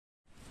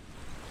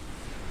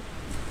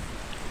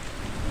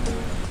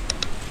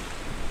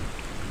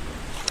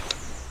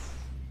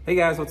Hey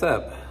guys, what's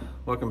up?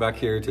 Welcome back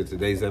here to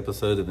today's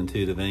episode of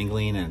Intuitive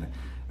Angling, and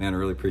man, I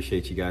really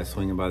appreciate you guys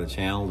swinging by the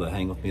channel to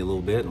hang with me a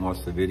little bit and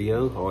watch the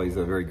video. Always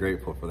very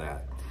grateful for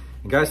that.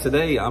 And guys,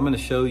 today I'm going to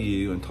show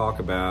you and talk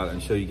about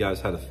and show you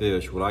guys how to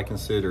fish what I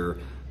consider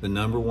the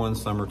 #1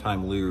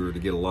 summertime lure to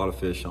get a lot of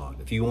fish on.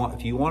 If you want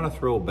to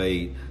throw a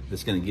bait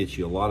that's going to get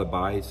you a lot of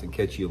bites and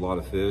catch you a lot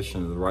of fish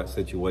in the right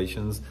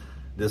situations,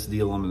 this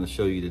deal I'm going to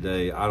show you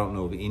today, I don't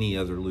know of any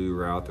other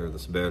lure out there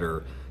that's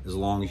better, as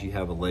long as you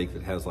have a lake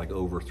that has like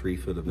over 3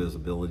 foot of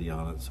visibility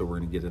on it. So we're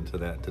going to get into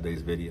that in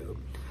today's video.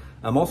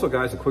 Also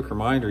guys, a quick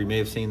reminder, you may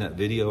have seen that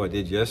video I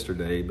did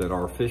yesterday, but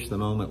our Fish the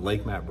Moment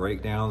lake map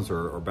breakdowns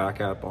are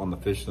back up on the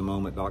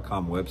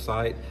fishthemoment.com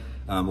website.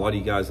 A lot of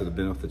you guys that have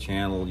been with the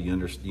channel,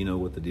 you know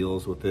what the deal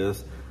is with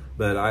this.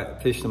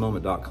 But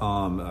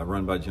fishthemoment.com,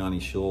 run by Johnny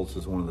Schultz,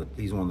 is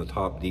he's one of the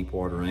top deep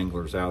water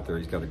anglers out there.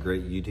 He's got a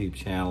great YouTube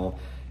channel,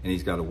 and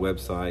he's got a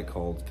website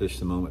called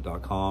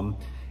fishthemoment.com.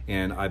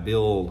 And I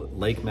build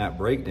lake map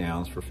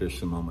breakdowns for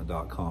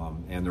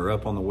fishthemoment.com, and they're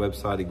up on the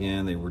website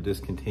again. They were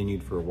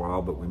discontinued for a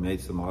while, but we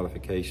made some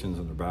modifications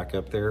and they're back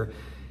up there.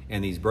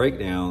 And these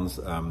breakdowns,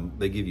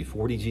 they give you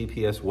 40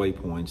 GPS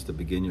waypoints to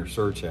begin your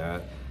search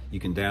at. You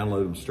can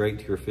download them straight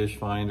to your fish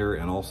finder,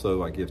 and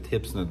also I give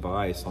tips and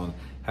advice on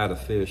how to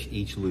fish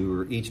each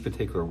lure, each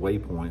particular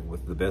waypoint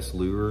with the best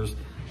lures.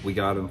 We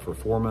got them for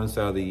 4 months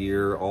out of the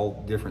year,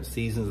 all different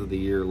seasons of the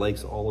year,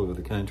 lakes all over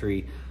the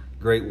country.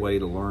 Great way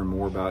to learn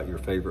more about your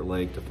favorite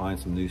lake, to find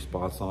some new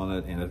spots on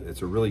it. And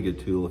it's a really good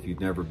tool if you've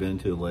never been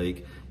to a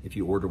lake. If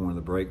you order one of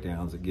the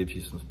breakdowns, it gives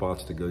you some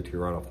spots to go to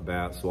right off the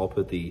bat. So I'll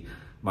put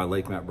my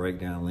lake map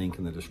breakdown link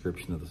in the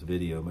description of this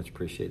video. Much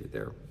appreciated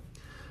there.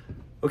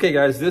 Okay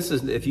guys, this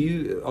is,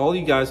 all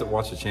you guys that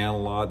watch the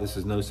channel a lot, this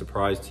is no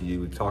surprise to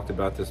you. We've talked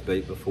about this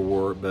bait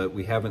before, but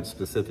we haven't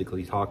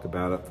specifically talked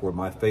about it for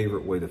my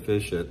favorite way to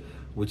fish it,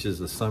 which is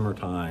the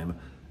summertime,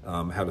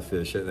 how to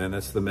fish it. And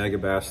that's the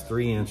Megabass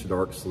 3-inch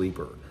Dark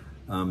Sleeper.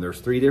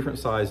 There's 3 different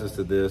sizes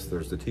to this.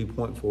 There's the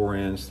 2.4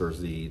 inch, there's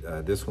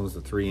this one's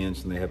the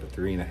 3-inch, and they have a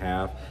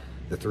 3.5.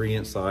 The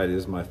 3-inch side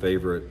is my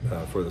favorite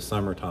for the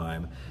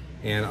summertime.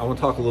 And I want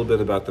to talk a little bit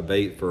about the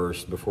bait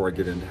first before I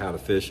get into how to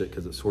fish it,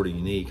 because it's sort of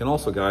unique. And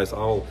also guys,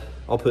 I'll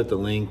put the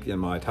link in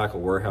my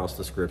Tackle Warehouse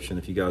description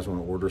if you guys want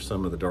to order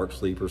some of the Dark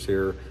Sleepers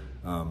here.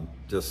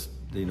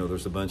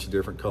 There's a bunch of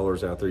different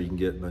colors out there. You can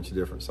get a bunch of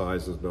different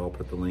sizes, but I'll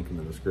put the link in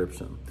the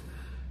description.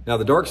 Now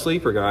the Dark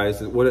Sleeper,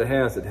 guys, what it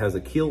has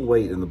a keel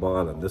weight in the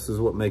bottom. This is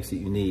what makes it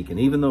unique. And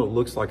even though it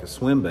looks like a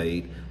swim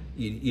bait,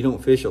 you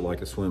don't fish it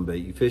like a swim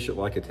bait. You fish it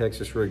like a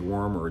Texas rig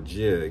worm or a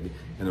jig.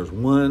 And there's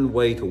one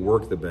way to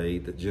work the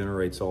bait that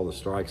generates all the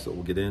strikes that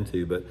we'll get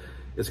into, but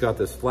it's got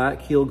this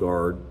flat keel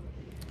guard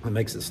that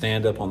makes it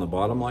stand up on the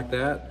bottom like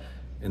that.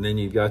 And then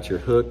you've got your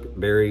hook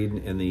buried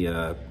in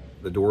the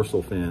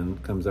dorsal fin,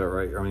 comes out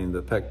right,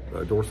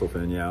 the dorsal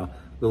fin, yeah.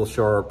 Little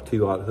sharp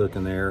 2/0 hook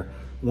in there.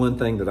 One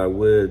thing that I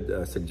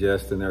would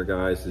suggest in there,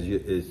 guys,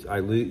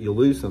 you'll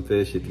lose some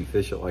fish if you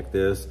fish it like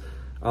this.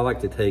 I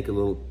like to take a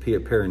little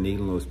pair of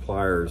needle nose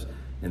pliers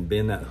and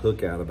bend that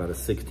hook out about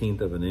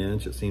 1/16 of an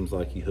inch. It seems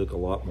like you hook a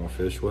lot more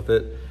fish with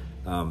it.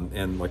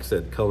 And like I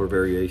said, color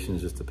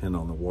variations just depend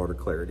on the water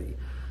clarity.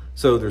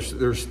 So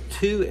there's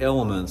 2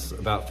 elements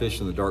about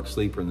fishing the Dark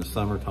Sleeper in the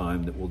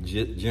summertime that will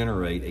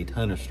generate a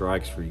ton of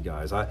strikes for you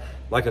guys.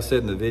 Like I said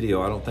in the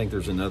video, I don't think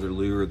there's another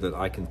lure that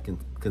I can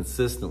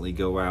consistently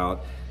go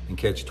out and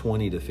catch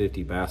 20 to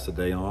 50 bass a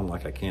day on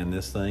like I can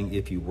this thing,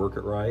 if you work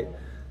it right.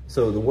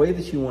 So the way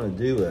that you want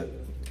to do it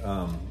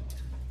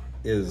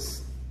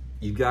is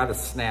you got to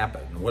snap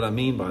it. And what I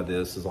mean by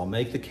this is I'll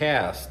make the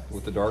cast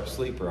with the Dark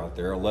Sleeper out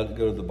there. I'll let it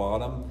go to the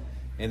bottom.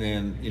 And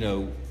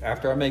then,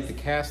 after I make the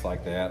cast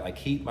like that, I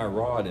keep my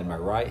rod in my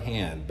right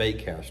hand, bait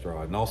cast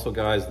rod. And also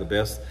guys, the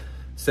best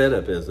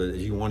setup is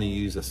you want to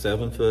use a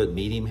 7-foot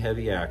medium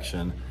heavy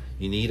action.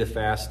 You need a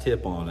fast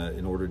tip on it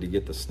in order to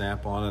get the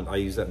snap on it. I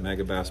use that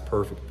Megabass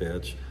Perfect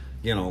Pitch.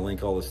 Again, I'll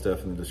link all this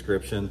stuff in the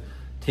description.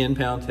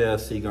 10-pound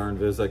test Seaguar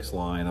Invisex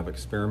line. I've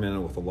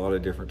experimented with a lot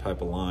of different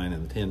type of line,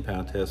 and the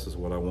 10-pound test is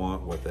what I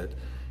want with it.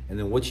 And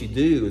then what you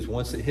do is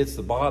once it hits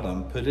the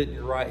bottom, put it in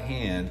your right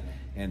hand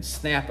and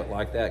snap it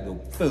like that. Go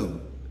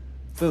boom,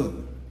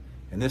 boom.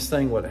 And this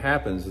thing, what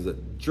happens is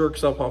it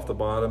jerks up off the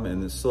bottom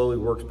and then slowly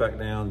works back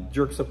down,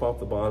 jerks up off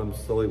the bottom,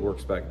 slowly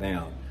works back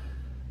down.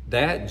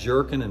 That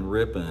jerking and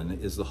ripping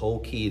is the whole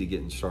key to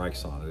getting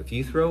strikes on it. If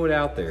you throw it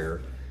out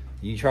there,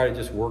 you try to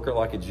just work it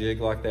like a jig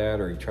like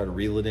that, or you try to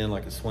reel it in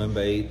like a swim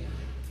bait,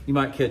 you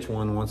might catch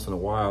one once in a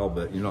while,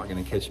 but you're not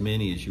going to catch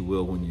many as you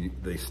will when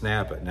they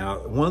snap it. Now,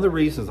 one of the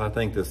reasons I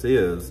think this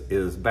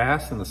is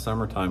bass in the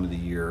summertime of the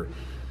year,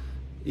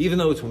 even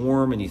though it's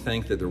warm and you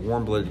think that they're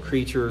warm-blooded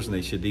creatures and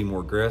they should be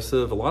more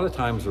aggressive, a lot of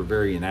times they're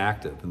very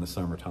inactive in the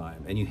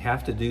summertime, and you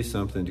have to do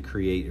something to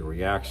create a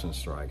reaction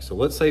strike. So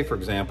let's say, for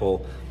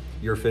example,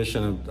 you're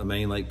fishing a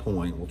main lake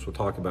point, which we'll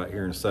talk about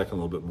here in a second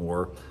a little bit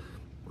more,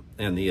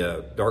 and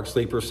the Dark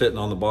Sleeper sitting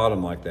on the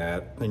bottom like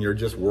that, and you're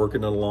just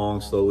working it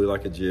along slowly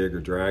like a jig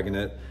or dragging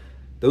it.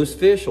 Those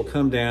fish will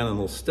come down and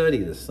they'll study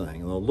this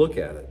thing and they'll look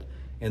at it.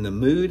 And the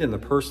mood and the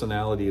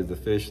personality of the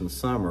fish in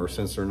summer,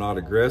 since they're not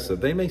aggressive,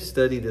 they may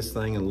study this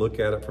thing and look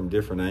at it from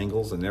different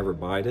angles and never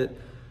bite it.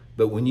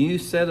 But when you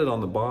set it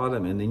on the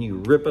bottom and then you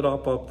rip it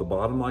off the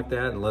bottom like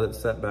that and let it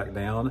set back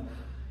down,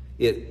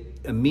 it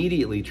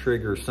immediately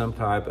triggers some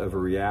type of a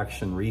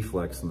reaction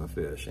reflex in the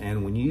fish.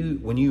 And when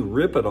you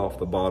rip it off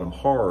the bottom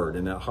hard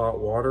in that hot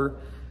water,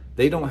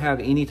 they don't have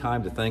any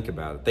time to think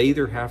about it. They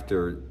either have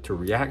to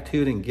react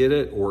to it and get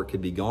it, or it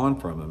could be gone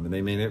from them and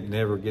they may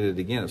never get it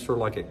again. It's sort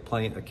of like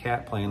a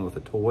cat playing with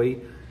a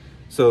toy.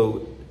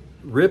 So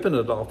ripping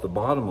it off the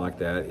bottom like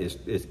that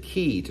is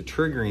key to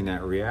triggering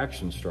that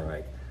reaction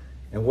strike.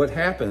 And what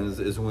happens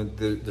is when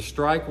the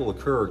strike will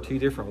occur two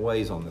different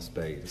ways on this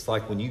bait. It's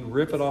like when you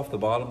rip it off the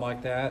bottom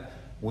like that,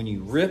 when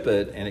you rip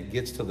it and it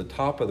gets to the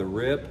top of the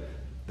rip,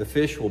 the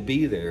fish will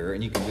be there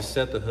and you can just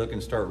set the hook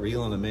and start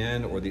reeling them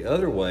in. Or the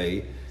other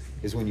way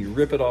is when you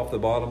rip it off the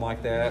bottom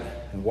like that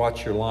and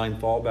watch your line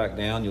fall back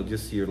down, you'll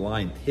just see your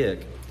line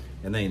tick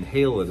and they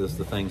inhale it as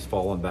the thing's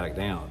falling back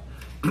down.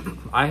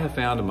 I have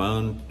found in my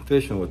own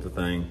fishing with the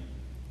thing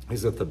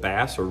is that the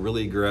bass are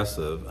really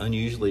aggressive,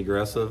 unusually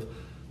aggressive,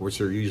 which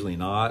they're usually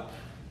not.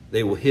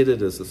 They will hit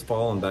it as it's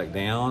falling back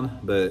down,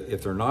 but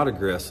if they're not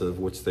aggressive,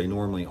 which they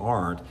normally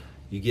aren't,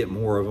 you get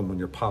more of them when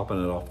you're popping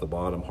it off the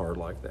bottom hard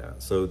like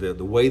that. So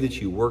the way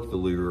that you work the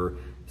lure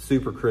is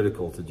super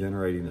critical to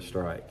generating a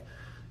strike.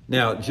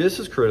 Now, just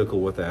as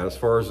critical with that, as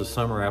far as the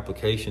summer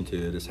application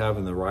to it, is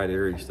having the right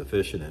areas to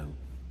fish it in.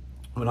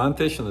 When I'm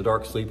fishing the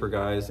Dark Sleeper,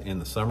 guys, in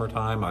the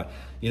summertime,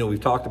 we've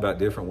talked about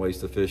different ways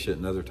to fish it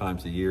and other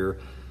times of year.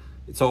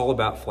 It's all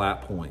about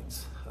flat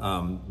points.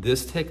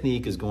 This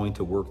technique is going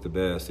to work the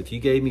best. If you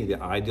gave me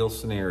the ideal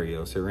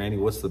scenario, say, Randy,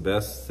 what's the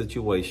best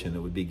situation? It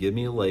would be give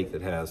me a lake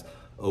that has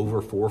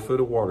over 4 foot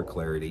of water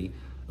clarity,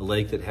 a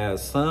lake that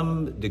has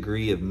some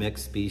degree of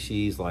mixed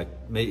species, like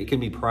maybe it can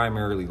be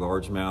primarily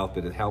largemouth,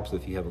 but it helps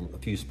if you have a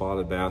few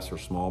spotted bass or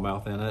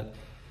smallmouth in it,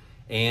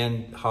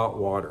 and hot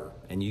water.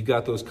 And you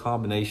got those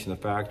combination of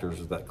factors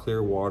of that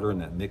clear water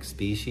and that mixed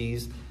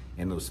species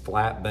and those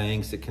flat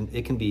banks. It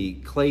can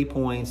be clay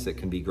points, it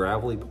can be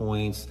gravelly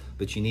points,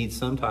 but you need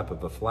some type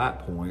of a flat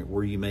point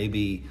where you may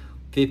be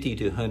 50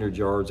 to 100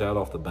 yards out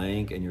off the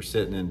bank and you're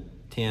sitting in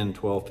 10,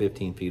 12,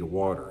 15 feet of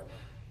water.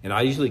 And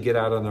I usually get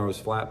out on those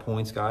flat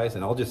points, guys,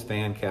 and I'll just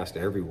fan cast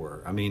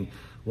everywhere. I mean,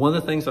 one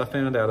of the things I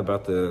found out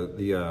about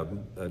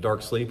the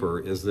Dark Sleeper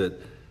is that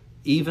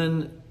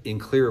even in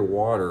clear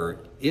water,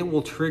 it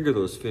will trigger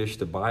those fish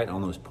to bite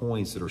on those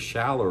points that are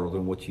shallower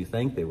than what you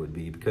think they would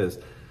be. Because,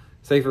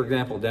 say for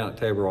example, down at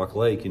Table Rock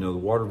Lake, the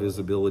water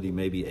visibility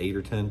may be 8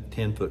 or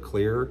 10 foot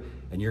clear,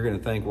 and you're gonna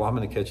think, well, I'm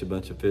gonna catch a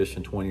bunch of fish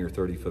in 20 or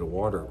 30 foot of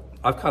water.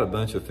 I've caught a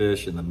bunch of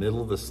fish in the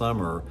middle of the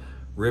summer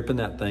ripping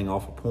that thing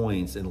off of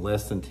points in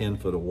less than 10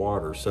 foot of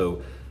water.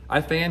 So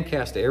I fan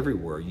cast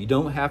everywhere. You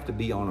don't have to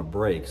be on a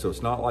break. So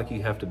it's not like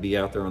you have to be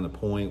out there on the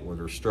point where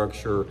there's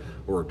structure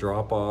or a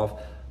drop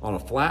off. On a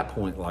flat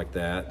point like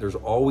that, there's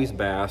always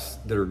bass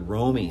that are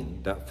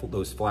roaming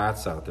those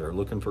flats out there,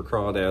 looking for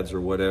crawdads or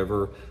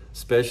whatever,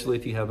 especially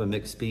if you have a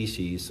mixed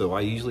species. So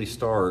I usually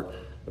start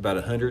about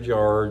 100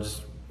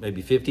 yards,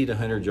 maybe 50 to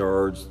 100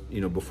 yards,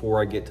 before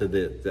I get to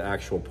the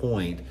actual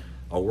point.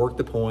 I'll work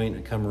the point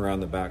and come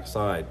around the back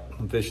side.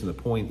 I'm fishing the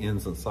point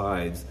ends and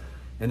sides,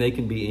 and they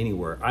can be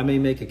anywhere. I may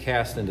make a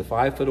cast into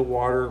 5 foot of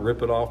water,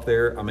 rip it off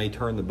there. I may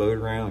turn the boat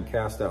around and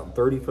cast out in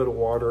 30 foot of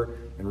water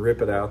and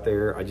rip it out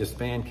there. I just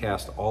fan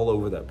cast all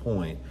over that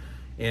point.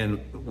 And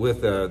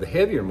with the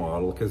heavier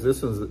model, because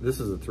this is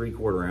a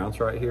 3/4 ounce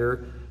right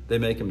here, they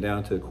make them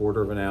down to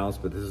 1/4 of an ounce,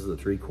 but this is a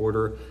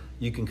 3/4.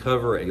 You can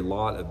cover a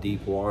lot of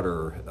deep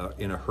water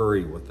in a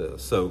hurry with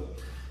this. So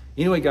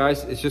anyway,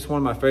 guys, it's just one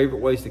of my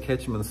favorite ways to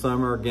catch them in the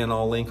summer. Again,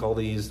 I'll link all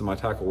these to my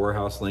Tackle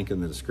Warehouse link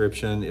in the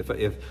description. If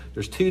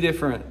there's 2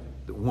 different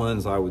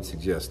ones I would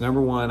suggest.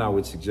 Number one, I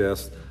would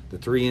suggest the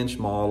 3-inch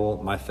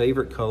model. My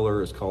favorite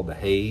color is called the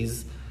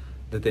Haze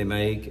that they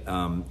make.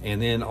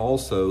 And then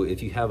also,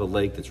 if you have a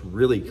lake that's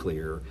really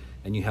clear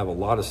and you have a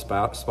lot of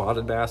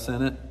spotted bass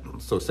in it,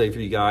 so say for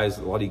you guys,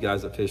 a lot of you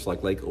guys that fish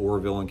like Lake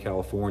Oroville in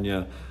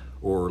California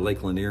or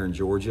Lake Lanier in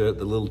Georgia,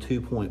 the little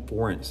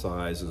 2.4-inch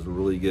size is a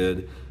really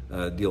good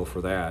deal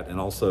for that. And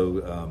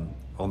also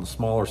on the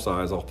smaller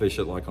size, I'll fish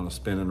it like on a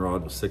spinning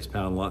rod with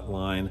 6-pound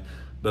line,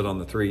 but on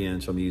the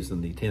 3-inch, I'm using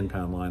the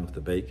 10-pound line with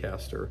the bait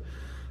caster.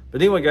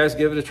 But anyway, guys,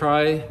 give it a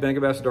try.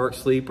 Megabass Dark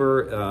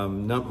Sleeper,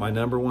 my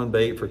number one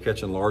bait for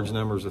catching large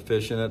numbers of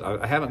fish in it.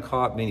 I haven't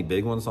caught many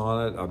big ones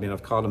on it. I mean,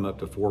 I've caught them up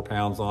to 4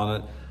 pounds on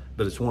it,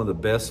 but it's one of the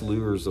best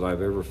lures that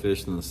I've ever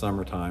fished in the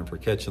summertime for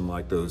catching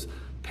like those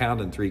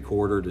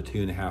 1.75 to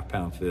 2.5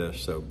 pound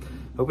fish. So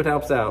hope it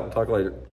helps out. We'll talk later.